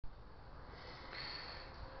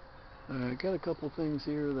I got a couple things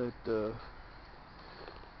here that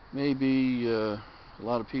maybe a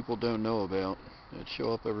lot of people don't know about that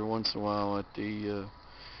show up every once in a while at the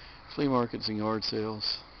flea markets and yard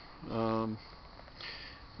sales.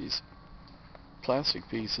 These plastic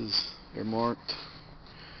pieces, they're marked.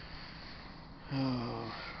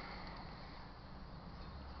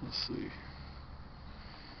 Let's see.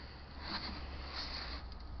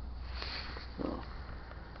 Oh,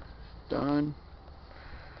 Don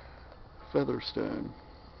Featherstone.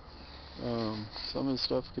 Some of the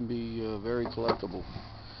stuff can be very collectible.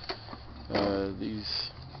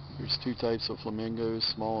 There's two types of flamingos,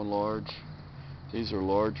 small and large. These are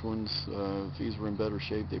large ones. If these were in better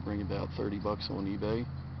shape, they bring about $30 on eBay.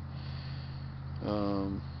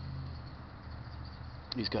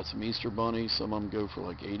 He's got some Easter bunnies. Some of them go for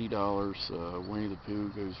like $80. Winnie the Pooh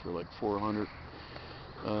goes for like $400.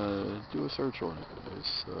 Do a search on it.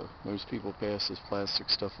 Most people pass this plastic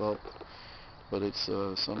stuff up, but it's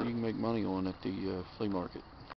something you can make money on at the flea market.